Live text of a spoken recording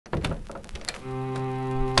Hello,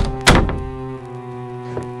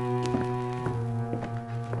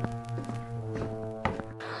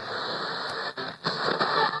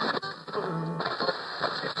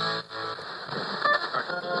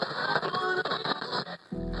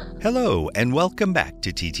 and welcome back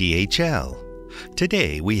to TTHL.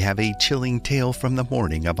 Today we have a chilling tale from the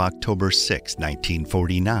morning of October 6,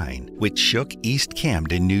 1949, which shook East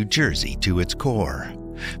Camden, New Jersey to its core.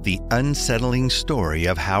 The unsettling story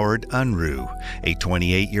of Howard Unruh, a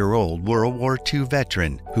 28-year-old World War II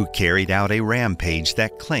veteran who carried out a rampage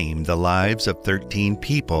that claimed the lives of 13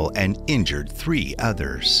 people and injured 3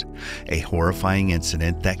 others. A horrifying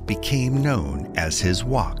incident that became known as his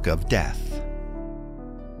Walk of Death.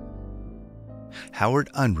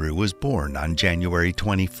 Howard Unruh was born on January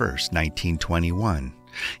 21, 1921.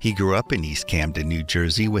 He grew up in East Camden, New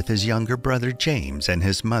Jersey with his younger brother James and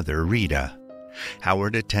his mother Rita.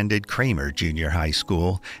 Howard attended Kramer Junior High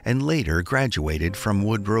School and later graduated from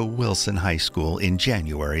Woodrow Wilson High School in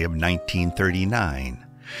January of 1939.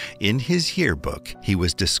 In his yearbook, he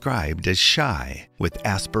was described as shy, with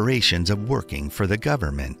aspirations of working for the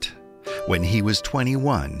government. When he was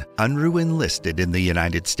 21, Unruh enlisted in the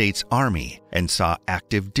United States Army and saw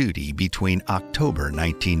active duty between October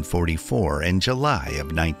 1944 and July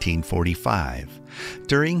of 1945.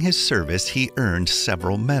 During his service, he earned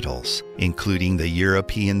several medals, including the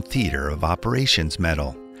European Theater of Operations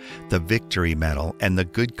Medal, the Victory Medal, and the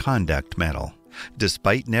Good Conduct Medal.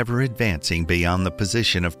 Despite never advancing beyond the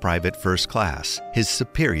position of private first class, his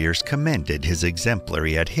superiors commended his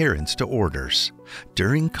exemplary adherence to orders.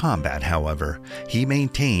 During combat, however, he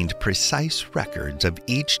maintained precise records of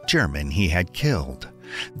each German he had killed.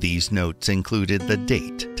 These notes included the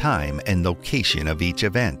date, time, and location of each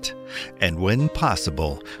event, and when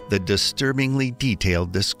possible, the disturbingly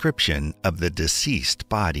detailed description of the deceased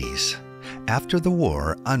bodies. After the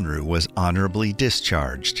war, Unruh was honorably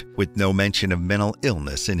discharged, with no mention of mental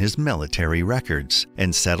illness in his military records,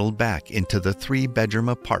 and settled back into the 3-bedroom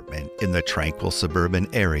apartment in the tranquil suburban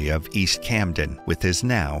area of East Camden with his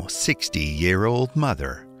now 60-year-old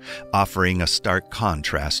mother, offering a stark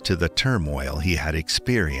contrast to the turmoil he had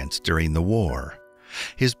experienced during the war.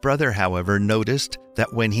 His brother, however, noticed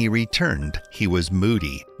that when he returned, he was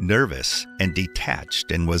moody, nervous, and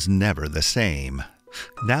detached and was never the same.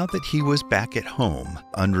 Now that he was back at home,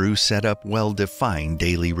 Unruh set up well-defined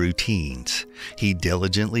daily routines. He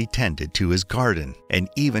diligently tended to his garden and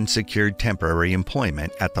even secured temporary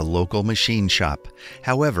employment at the local machine shop.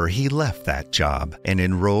 However, he left that job and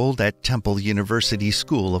enrolled at Temple University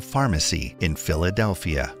School of Pharmacy in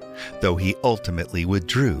Philadelphia, though he ultimately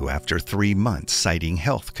withdrew after 3 months citing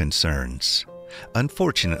health concerns.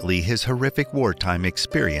 Unfortunately, his horrific wartime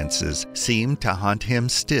experiences seemed to haunt him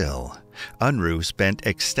still. Unruh spent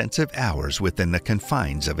extensive hours within the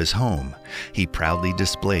confines of his home. He proudly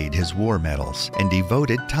displayed his war medals and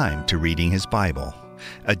devoted time to reading his Bible.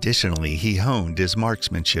 Additionally, he honed his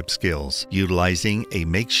marksmanship skills, utilizing a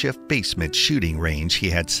makeshift basement shooting range he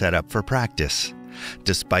had set up for practice.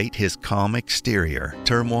 Despite his calm exterior,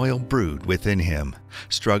 turmoil brewed within him.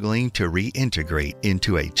 Struggling to reintegrate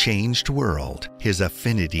into a changed world, his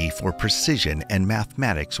affinity for precision and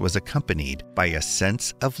mathematics was accompanied by a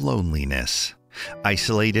sense of loneliness.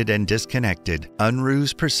 Isolated and disconnected,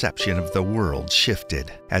 Unruh's perception of the world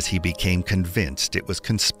shifted as he became convinced it was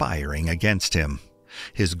conspiring against him.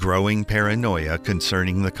 His growing paranoia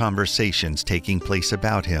concerning the conversations taking place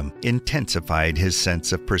about him intensified his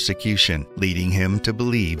sense of persecution, leading him to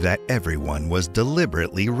believe that everyone was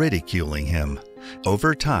deliberately ridiculing him.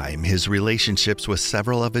 Over time, his relationships with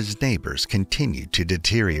several of his neighbors continued to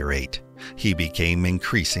deteriorate. He became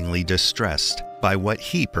increasingly distressed by what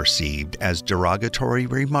he perceived as derogatory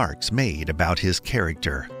remarks made about his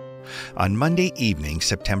character. On Monday evening,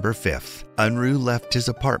 September 5th, Unruh left his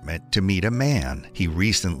apartment to meet a man he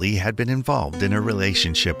recently had been involved in a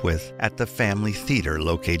relationship with at the Family Theater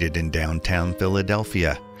located in downtown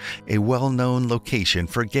Philadelphia, a well-known location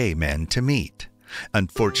for gay men to meet.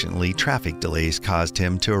 Unfortunately, traffic delays caused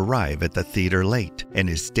him to arrive at the theater late, and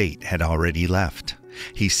his date had already left.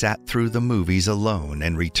 He sat through the movies alone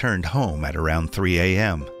and returned home at around 3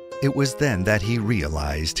 a.m. It was then that he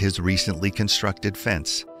realized his recently constructed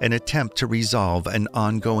fence, an attempt to resolve an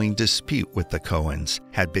ongoing dispute with the Cohens,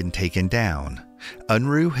 had been taken down.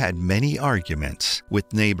 Unruh had many arguments,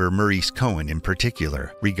 with neighbor Maurice Cohen in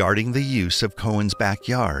particular, regarding the use of Cohen's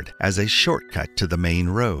backyard as a shortcut to the main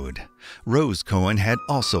road. Rose Cohen had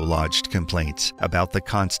also lodged complaints about the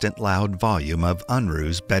constant loud volume of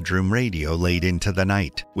Unruh's bedroom radio late into the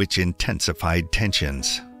night, which intensified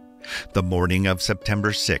tensions. The morning of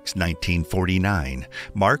September 6, 1949,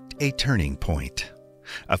 marked a turning point.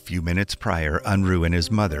 A few minutes prior, Unruh and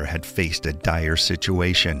his mother had faced a dire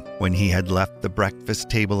situation when he had left the breakfast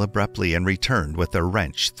table abruptly and returned with a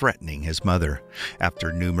wrench threatening his mother.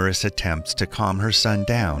 After numerous attempts to calm her son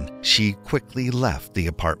down, she quickly left the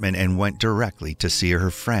apartment and went directly to see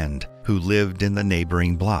her friend, who lived in the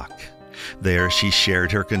neighboring block. There she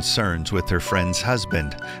shared her concerns with her friend's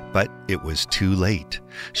husband, but it was too late.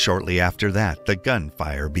 Shortly after that, the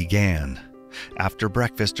gunfire began. After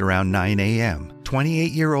breakfast around 9 a.m.,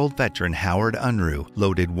 28-year-old veteran Howard Unruh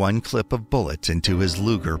loaded one clip of bullets into his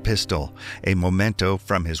Luger pistol, a memento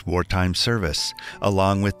from his wartime service,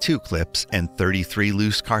 along with 2 clips and 33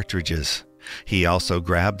 loose cartridges. He also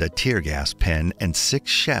grabbed a tear gas pen and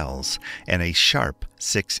 6 shells and a sharp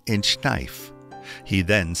 6-inch knife. He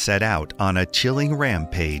then set out on a chilling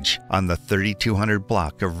rampage on the 3200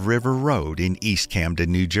 block of River Road in East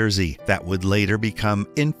Camden, New Jersey, that would later become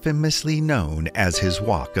infamously known as his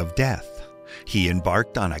Walk of Death. He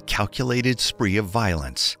embarked on a calculated spree of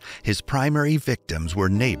violence. His primary victims were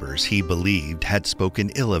neighbors he believed had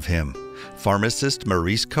spoken ill of him: pharmacist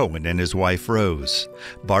Maurice Cohen and his wife Rose,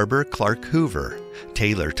 barber Clark Hoover,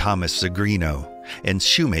 tailor Thomas Zagrino, and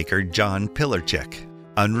shoemaker John Pilarczyk.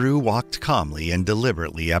 Unruh walked calmly and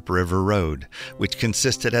deliberately up River Road, which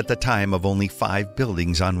consisted at the time of only 5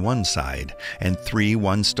 buildings on one side and 3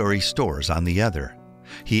 one-story stores on the other.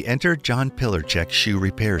 He entered John Pilarczyk's shoe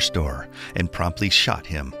repair store and promptly shot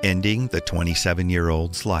him, ending the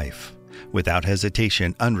 27-year-old's life. Without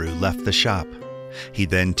hesitation, Unruh left the shop. He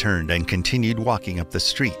then turned and continued walking up the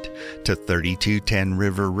street to 3210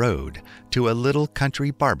 River Road to a little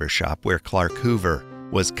country barber shop where Clark Hoover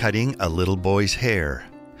was cutting a little boy's hair.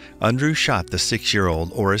 Unruh shot the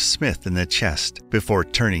 6-year-old Oris Smith in the chest before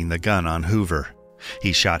turning the gun on Hoover.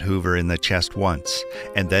 He shot Hoover in the chest once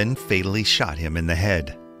and then fatally shot him in the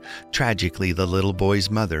head. Tragically, the little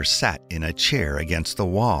boy's mother sat in a chair against the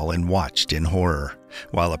wall and watched in horror.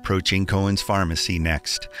 While approaching Cohen's pharmacy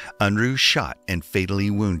next, Unruh shot and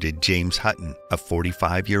fatally wounded James Hutton, a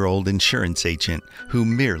 45-year-old insurance agent who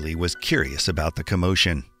merely was curious about the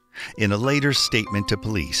commotion. In a later statement to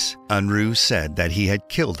police, Unruh said that he had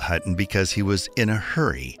killed Hutton because he was in a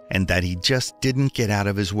hurry and that he just didn't get out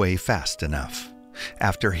of his way fast enough.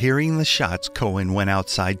 After hearing the shots, Cohen went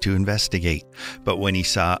outside to investigate, but when he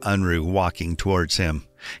saw Unruh walking towards him,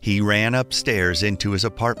 he ran upstairs into his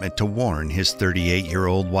apartment to warn his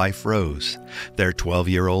 38-year-old wife Rose, their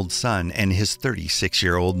 12-year-old son, and his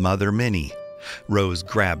 36-year-old mother Minnie. Rose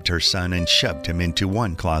grabbed her son and shoved him into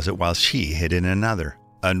one closet while she hid in another.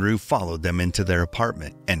 Unruh followed them into their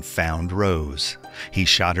apartment and found Rose. He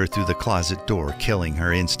shot her through the closet door, killing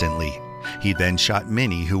her instantly. He then shot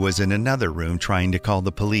Minnie, who was in another room trying to call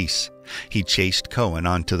the police. He chased Cohen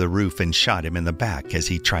onto the roof and shot him in the back as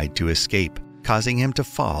he tried to escape, causing him to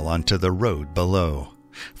fall onto the road below.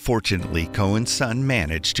 Fortunately, Cohen's son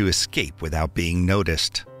managed to escape without being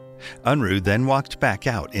noticed. Unruh then walked back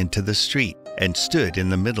out into the street and stood in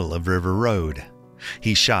the middle of River Road.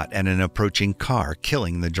 He shot at an approaching car,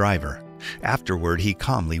 killing the driver. Afterward, he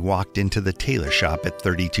calmly walked into the tailor shop at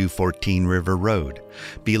 3214 River Road,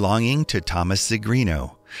 belonging to Thomas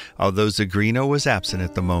Zagrino. Although Zagrino was absent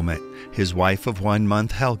at the moment, his wife of 1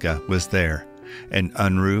 month, Helga, was there, and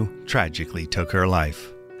Unruh tragically took her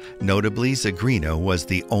life. Notably, Zagrino was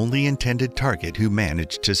the only intended target who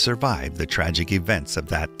managed to survive the tragic events of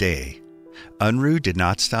that day. Unruh did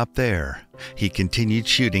not stop there. He continued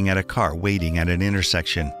shooting at a car waiting at an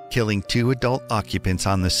intersection, killing 2 adult occupants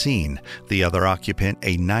on the scene. The other occupant,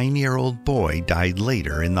 a 9-year-old boy, died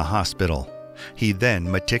later in the hospital. He then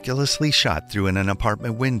meticulously shot through an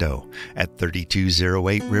apartment window at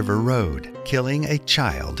 3208 River Road, killing a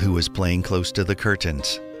child who was playing close to the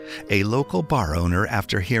curtains. A local bar owner,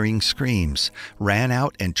 after hearing screams, ran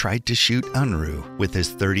out and tried to shoot Unruh with his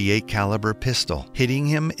 .38 caliber pistol, hitting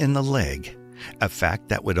him in the leg, a fact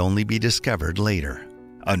that would only be discovered later.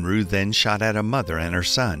 Unruh then shot at a mother and her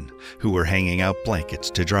son, who were hanging out blankets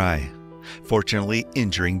to dry, fortunately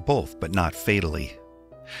injuring both but not fatally.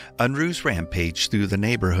 Unruh's rampage through the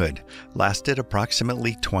neighborhood lasted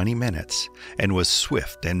approximately 20 minutes and was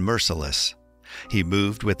swift and merciless. He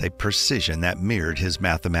moved with a precision that mirrored his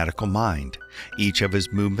mathematical mind, each of his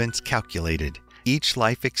movements calculated, each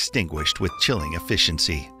life extinguished with chilling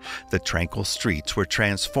efficiency. The tranquil streets were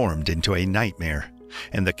transformed into a nightmare,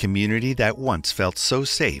 and the community that once felt so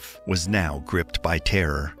safe was now gripped by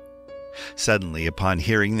terror. Suddenly, upon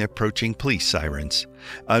hearing the approaching police sirens,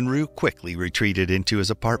 Unruh quickly retreated into his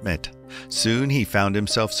apartment. Soon he found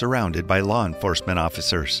himself surrounded by law enforcement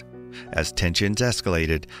officers. As tensions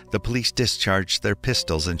escalated, the police discharged their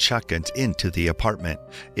pistols and shotguns into the apartment.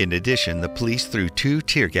 In addition, the police threw 2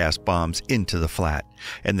 tear gas bombs into the flat,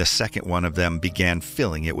 and the second one of them began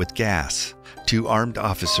filling it with gas. 2 armed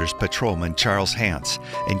officers, Patrolman Charles Hance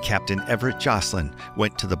and Captain Everett Jocelyn,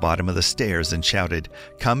 went to the bottom of the stairs and shouted,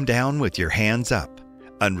 "Come down with your hands up."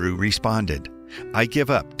 Unruh responded, "I give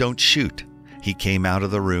up, don't shoot." He came out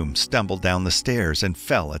of the room, stumbled down the stairs, and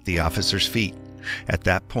fell at the officer's feet. At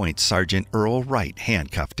that point, Sergeant Earl Wright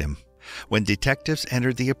handcuffed him. When detectives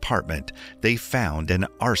entered the apartment, they found an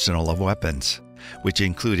arsenal of weapons, which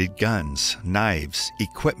included guns, knives,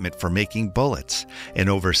 equipment for making bullets, and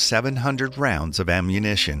over 700 rounds of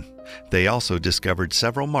ammunition. They also discovered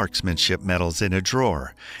several marksmanship medals in a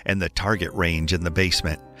drawer and the target range in the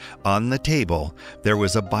basement. On the table, there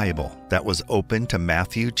was a Bible that was open to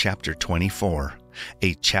Matthew chapter 24,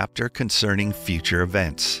 a chapter concerning future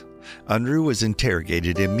events. Unruh was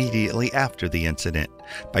interrogated immediately after the incident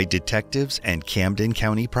by detectives and Camden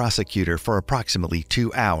County prosecutor for approximately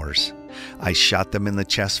 2 hours. "I shot them in the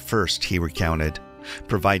chest first," he recounted,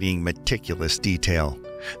 providing meticulous detail.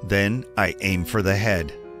 "Then I aimed for the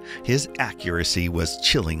head." His accuracy was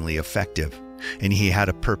chillingly effective, and he had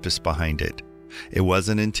a purpose behind it. It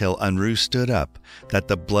wasn't until Unruh stood up that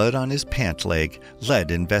the blood on his pant leg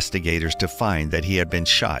led investigators to find that he had been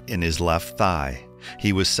shot in his left thigh.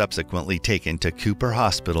 He was subsequently taken to Cooper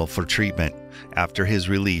Hospital for treatment. After his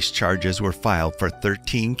release, charges were filed for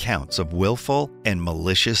 13 counts of willful and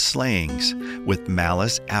malicious slayings with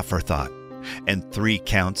malice aforethought, and 3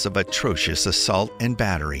 counts of atrocious assault and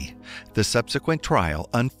battery. The subsequent trial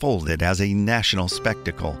unfolded as a national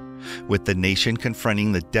spectacle, with the nation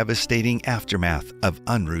confronting the devastating aftermath of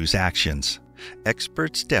Unruh's actions.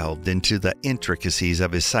 Experts delved into the intricacies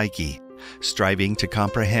of his psyche, striving to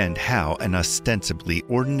comprehend how an ostensibly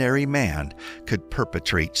ordinary man could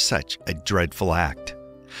perpetrate such a dreadful act.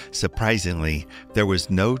 Surprisingly, there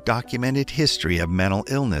was no documented history of mental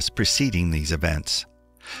illness preceding these events.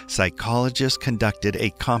 Psychologists conducted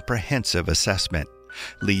a comprehensive assessment,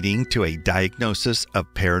 leading to a diagnosis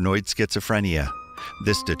of paranoid schizophrenia.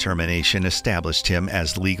 This determination established him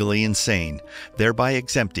as legally insane, thereby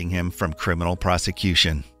exempting him from criminal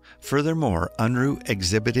prosecution. Furthermore, Unruh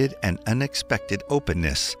exhibited an unexpected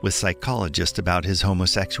openness with psychologists about his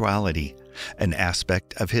homosexuality, an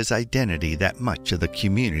aspect of his identity that much of the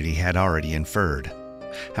community had already inferred.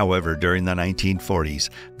 However, during the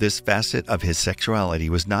 1940s, this facet of his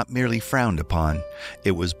sexuality was not merely frowned upon,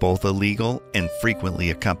 it was both illegal and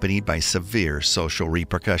frequently accompanied by severe social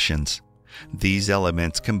repercussions. These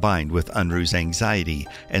elements, combined with Unruh's anxiety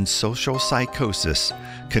and social psychosis,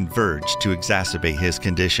 converged to exacerbate his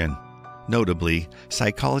condition. Notably,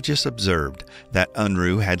 psychologists observed that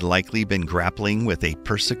Unruh had likely been grappling with a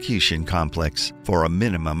persecution complex for a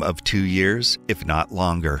minimum of 2 years, if not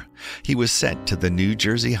longer. He was sent to the New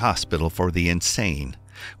Jersey Hospital for the Insane,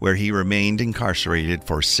 where he remained incarcerated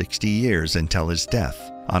for 60 years until his death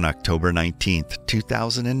on October 19,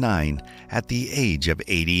 2009, at the age of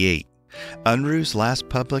 88. Unruh's last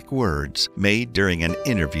public words, made during an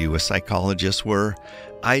interview with psychologists, were,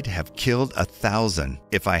 "I'd have killed 1,000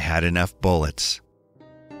 if I had enough bullets."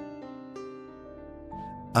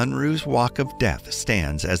 Unruh's walk of death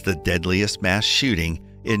stands as the deadliest mass shooting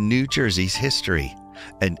in New Jersey's history,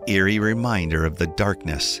 an eerie reminder of the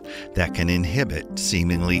darkness that can inhibit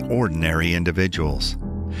seemingly ordinary individuals.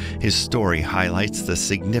 His story highlights the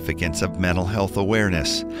significance of mental health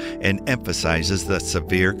awareness and emphasizes the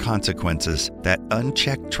severe consequences that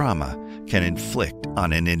unchecked trauma can inflict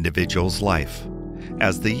on an individual's life.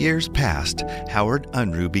 As the years passed, Howard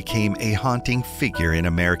Unruh became a haunting figure in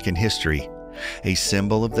American history, a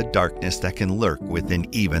symbol of the darkness that can lurk within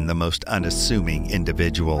even the most unassuming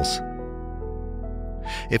individuals.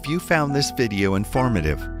 If you found this video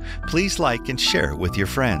informative, please like and share it with your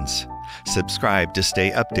friends. Subscribe to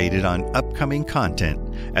stay updated on upcoming content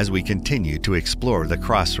as we continue to explore the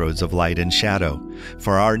crossroads of light and shadow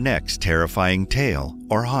for our next terrifying tale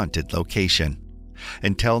or haunted location.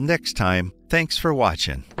 Until next time, thanks for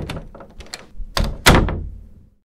watching.